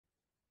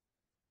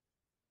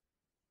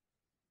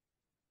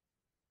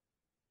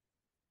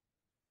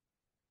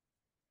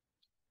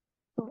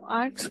So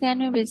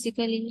Arcscan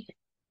basically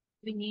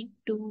we need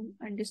to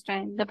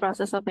understand the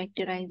process of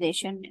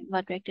vectorization,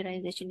 what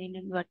vectorization is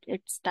and what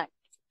its types.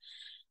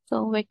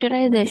 So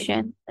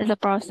vectorization is a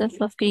process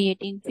of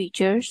creating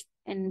features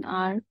in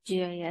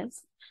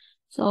ArcGIS.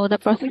 So the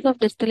process of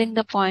distilling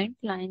the point,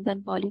 lines,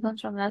 and polygons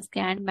from the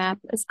scanned map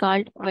is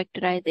called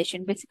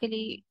vectorization.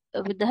 Basically,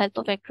 with the help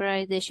of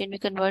vectorization, we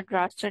convert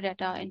raster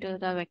data into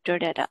the vector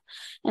data.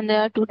 And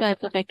there are two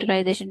types of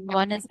vectorization.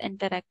 One is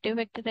interactive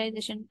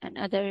vectorization and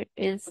other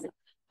is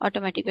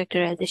automatic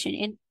vectorization.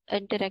 In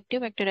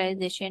interactive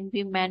vectorization,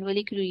 we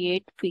manually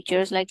create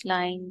features like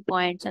line,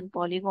 points, and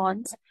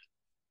polygons.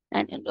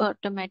 And in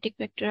automatic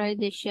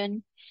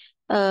vectorization,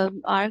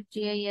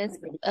 ArcGIS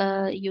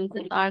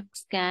uses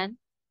Arcscan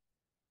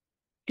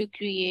to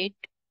create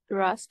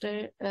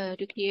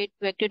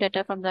vector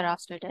data from the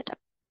raster data.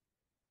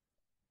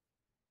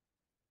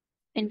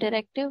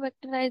 Interactive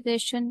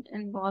vectorization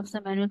involves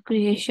the manual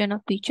creation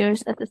of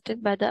features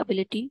assisted by the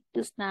ability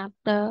to snap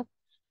the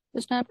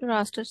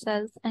raster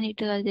cells and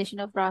utilization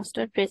of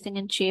raster tracing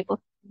and shape of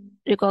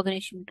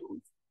recognition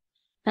tools.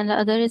 And the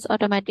other is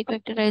automatic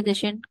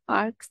vectorization.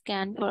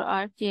 Arcscan for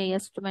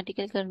ArcGIS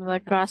automatically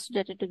convert raster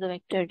data to the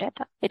vector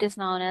data. It is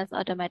known as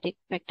automatic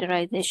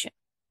vectorization.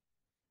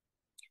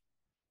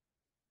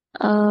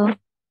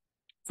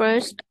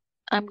 First,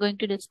 I'm going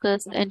to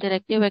discuss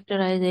interactive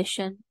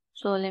vectorization.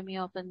 So let me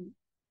open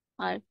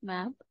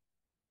ArcMap.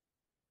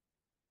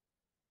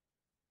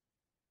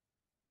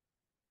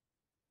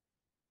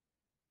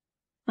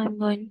 I'm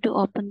going to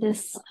open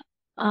this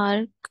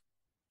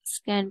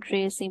Arcscan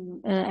trace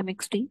in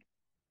MXT.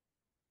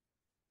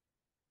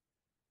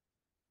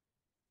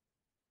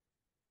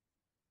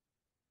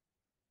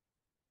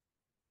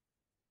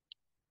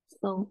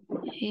 So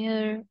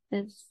here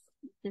is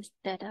this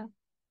data.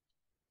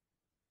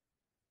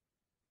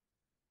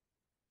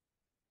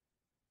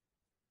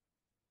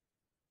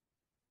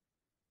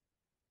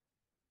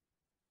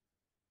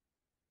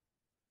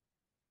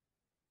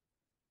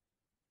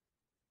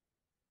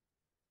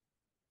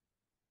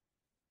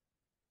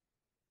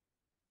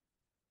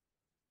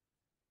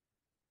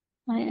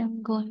 I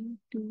am going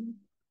to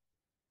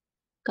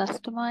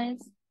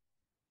customize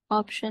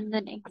options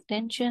and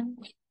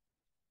extensions.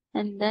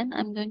 And then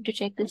I'm going to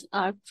check this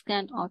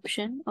Arcscan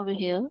option over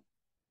here.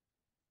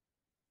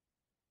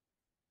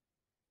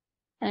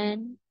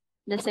 And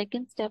the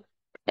second step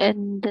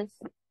in this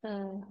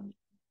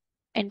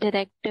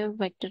interactive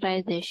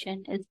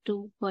vectorization is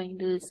to going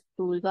to this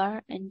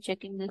toolbar and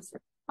checking this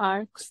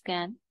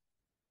Arcscan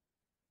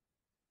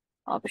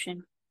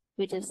option,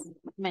 which is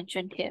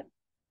mentioned here.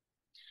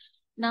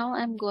 Now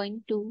I'm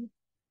going to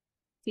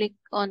click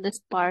on this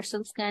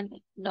parcel scan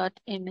dot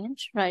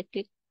image, right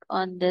click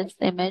on this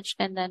image,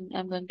 and then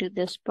I'm going to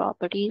this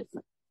properties.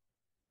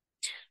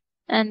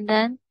 And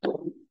then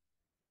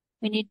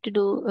we need to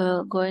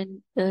do go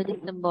in the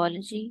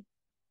symbology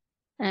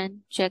and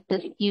check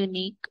this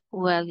unique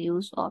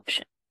values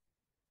option.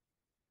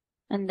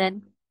 And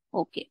then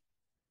OK.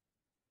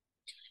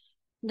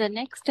 The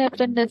next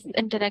step in this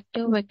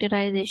interactive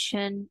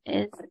vectorization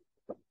is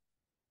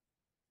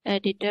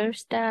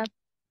editors tab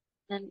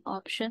and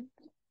options.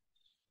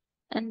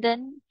 And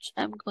then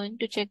I'm going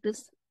to check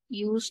this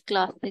use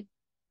classic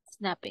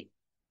snapping.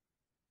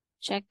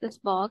 Check this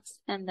box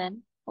and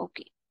then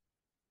OK.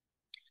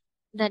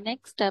 The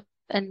next step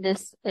in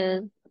this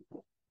is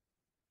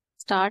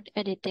start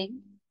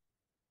editing.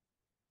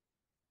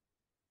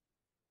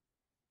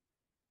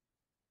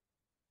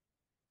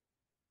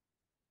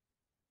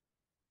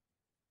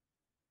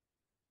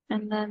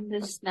 And then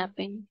this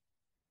snapping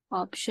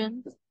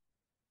options.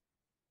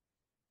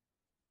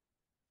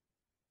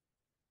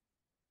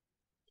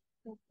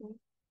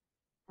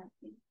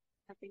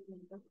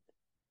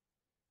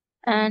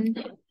 And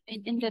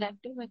in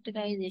interactive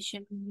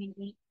vectorization, we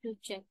need to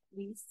check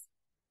these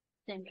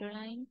center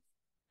line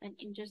and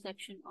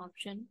intersection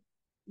option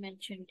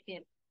mentioned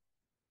here.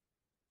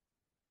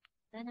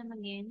 Then I'm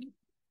again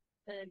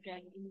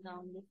dragging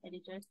down this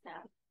editor's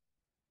tab,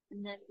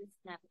 and then the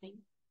snapping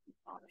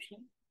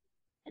option,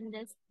 and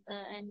this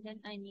and then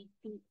I need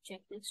to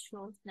check this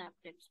show snap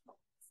text box.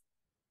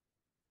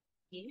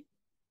 Okay.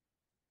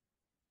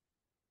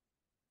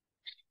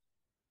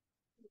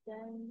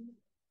 Then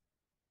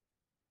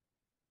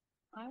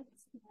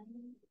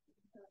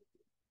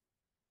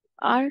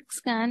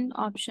Arcscan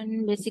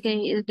option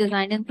basically is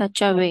designed in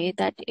such a way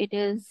that it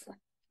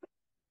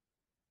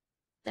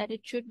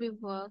should be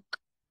work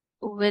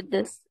with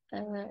this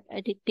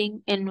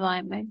editing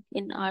environment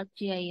in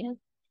ArcGIS.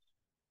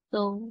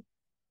 So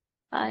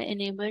I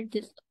enabled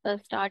this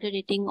start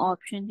editing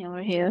option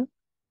over here.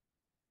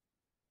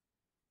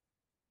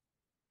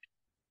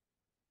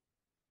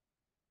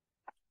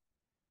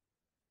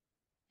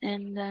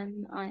 And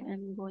then I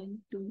am going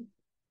to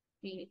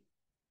create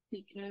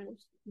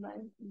features by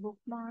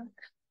bookmark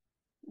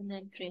and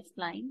then trace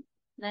line.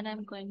 Then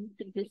I'm going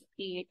to this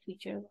create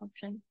feature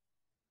option,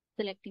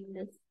 selecting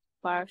this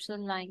parcel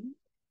line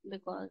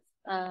because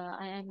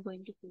I am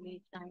going to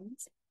create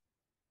lines.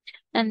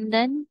 And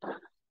then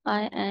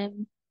I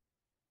am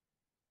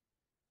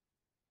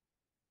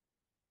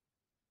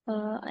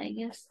I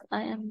guess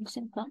I am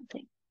missing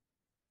something.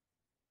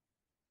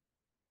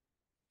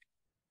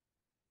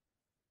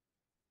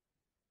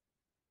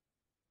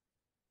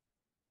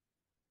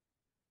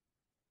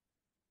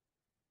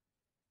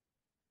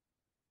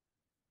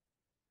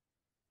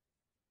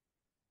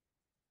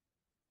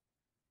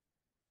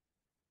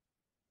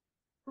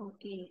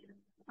 Okay,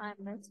 I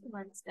missed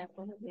one step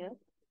over here.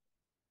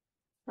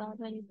 Start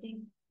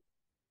editing.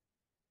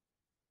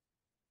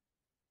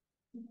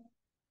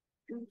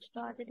 To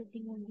start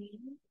editing a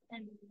video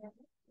and then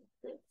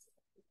this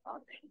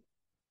option.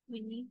 We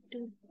need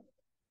to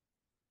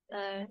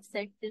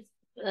set this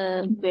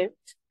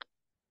width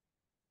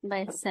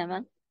by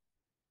 7.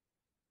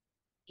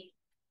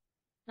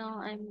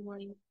 Now I'm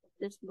going to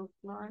this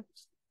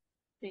bookmarks,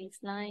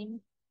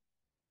 baseline,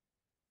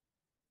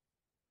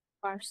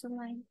 parcel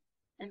line,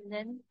 and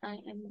then I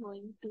am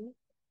going to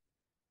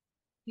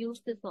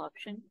use this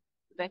option,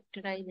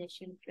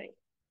 vectorization tray.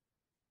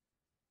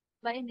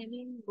 By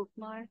enabling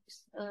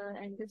bookmarks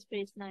and this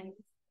baseline,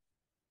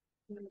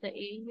 the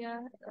area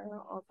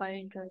of our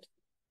interest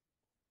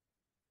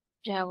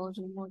जो है वो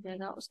zoom हो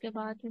जाएगा. उसके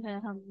बाद जो है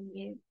हम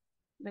ये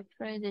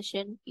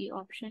वेक्टराइजेशन की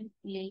ऑप्शन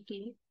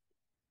लेके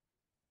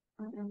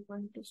I am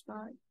going to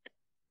start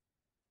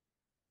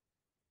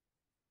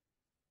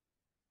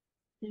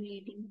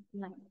creating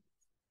lines.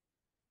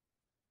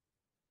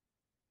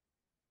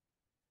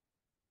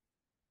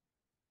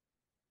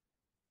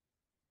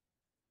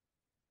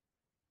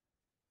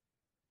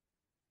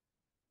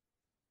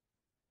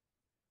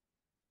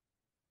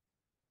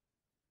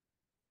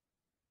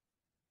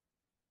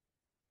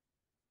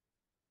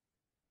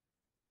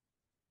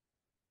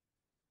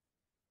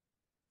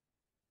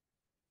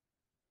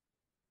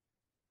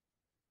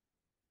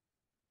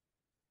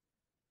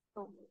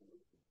 So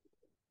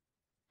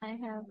I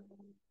have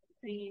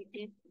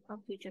created a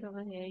feature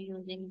over here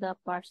using the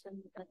parcel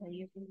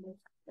using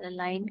this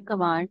line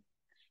command,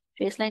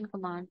 trace line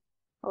command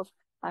of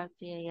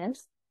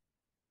ArcGIS.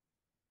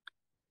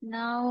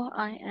 Now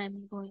I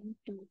am going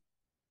to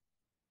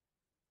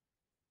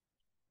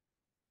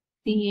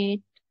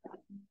create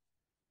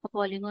a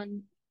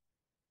polygon.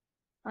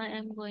 I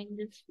am going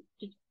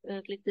to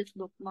click this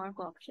bookmark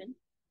option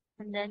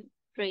and then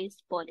trace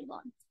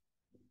polygons.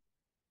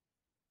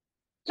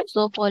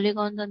 So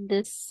polygons on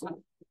this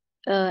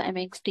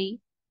MXD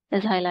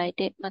is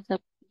highlighted, मतलब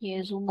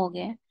ये zoom हो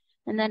गया है.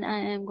 And then I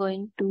am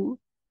going to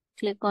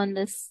click on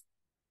this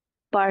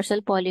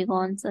parcel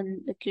polygons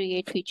and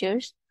create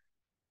features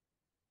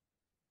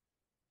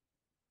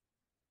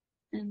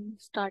and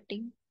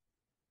starting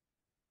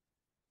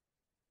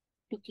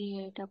to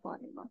create a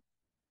polygon.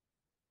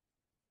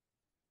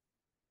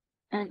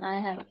 And I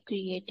have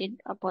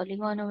created a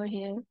polygon over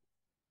here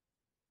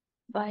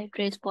by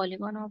trace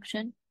polygon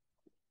option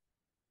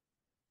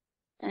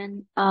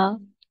and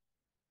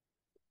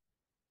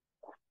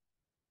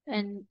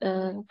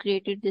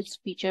created this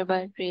feature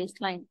by trace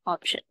line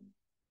option.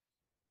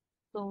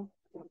 So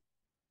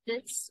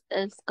this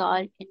is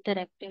called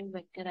interactive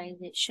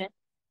vectorization.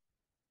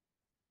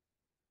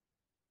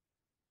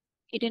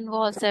 It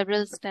involves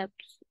several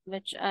steps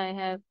which I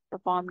have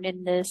performed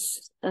in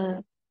this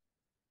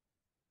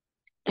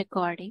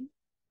recording.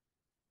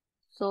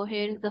 So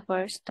here is the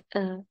first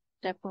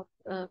step of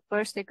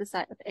first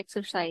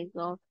exercise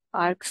of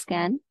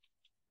Arcscan,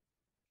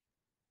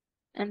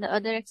 and the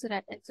other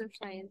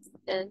exercise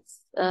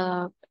is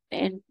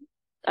in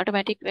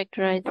automatic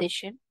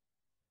vectorization.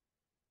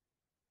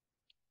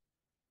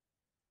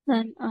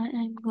 Then I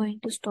am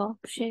going to stop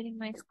sharing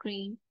my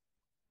screen.